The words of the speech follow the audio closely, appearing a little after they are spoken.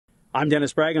I'm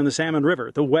Dennis Bragg on the Salmon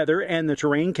River. The weather and the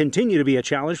terrain continue to be a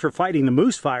challenge for fighting the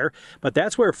moose fire, but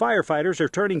that's where firefighters are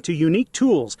turning to unique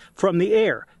tools from the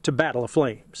air to battle the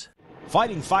flames.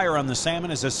 Fighting fire on the Salmon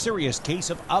is a serious case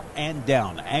of up and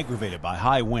down, aggravated by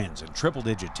high winds and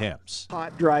triple-digit temps.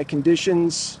 Hot, dry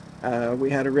conditions. We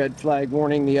had a red flag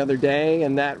warning the other day,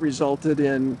 and that resulted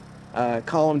in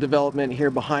column development here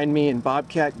behind me in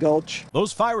Bobcat Gulch.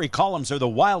 Those fiery columns are the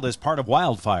wildest part of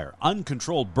wildfire,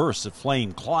 uncontrolled bursts of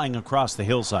flame clawing across the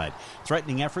hillside,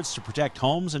 threatening efforts to protect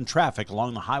homes and traffic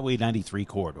along the Highway 93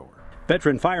 corridor.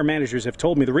 Veteran fire managers have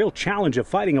told me the real challenge of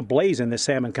fighting a blaze in this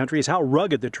salmon country is how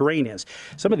rugged the terrain is.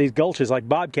 Some of these gulches, like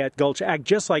Bobcat Gulch, act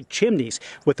just like chimneys,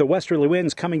 with the westerly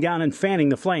winds coming down and fanning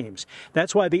the flames.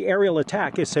 That's why the aerial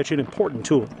attack is such an important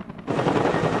tool.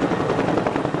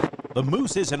 The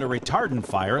moose isn't a retardant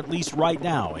fire, at least right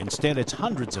now. Instead, it's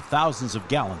hundreds of thousands of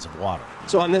gallons of water.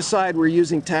 So on this side, we're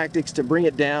using tactics to bring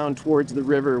it down towards the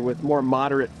river with more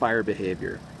moderate fire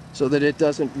behavior so that it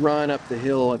doesn't run up the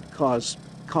hill and cause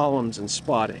columns and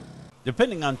spotting.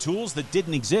 Depending on tools that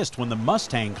didn't exist when the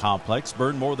Mustang complex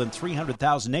burned more than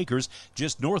 300,000 acres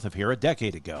just north of here a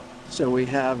decade ago. So we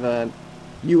have a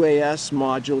UAS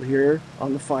module here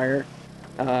on the fire.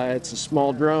 It's a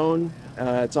small drone.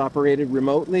 It's operated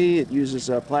remotely. It uses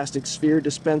a plastic sphere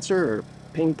dispenser, or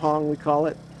ping pong we call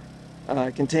it,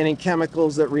 containing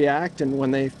chemicals that react, and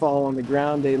when they fall on the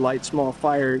ground they light small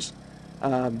fires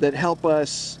that help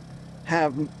us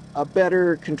have a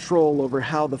better control over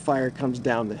how the fire comes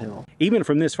down the hill. Even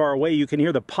from this far away, you can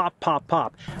hear the pop, pop,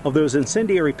 pop of those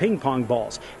incendiary ping pong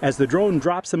balls as the drone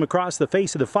drops them across the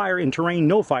face of the fire in terrain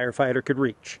no firefighter could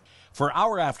reach. For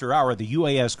hour after hour, the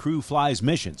UAS crew flies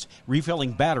missions,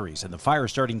 refilling batteries and the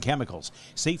fire-starting chemicals,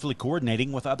 safely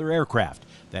coordinating with other aircraft.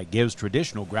 That gives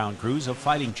traditional ground crews a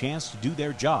fighting chance to do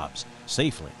their jobs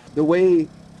safely. The way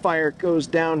fire goes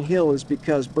downhill is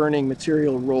because burning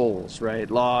material rolls,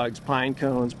 right? Logs, pine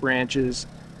cones, branches.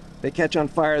 They catch on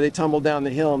fire, they tumble down the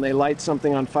hill, and they light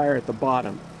something on fire at the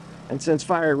bottom. And since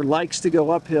fire likes to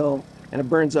go uphill and it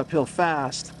burns uphill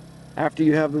fast, after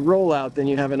you have the rollout, then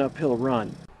you have an uphill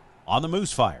run. On the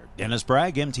moose fire, Dennis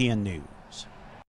Bragg, MTN News.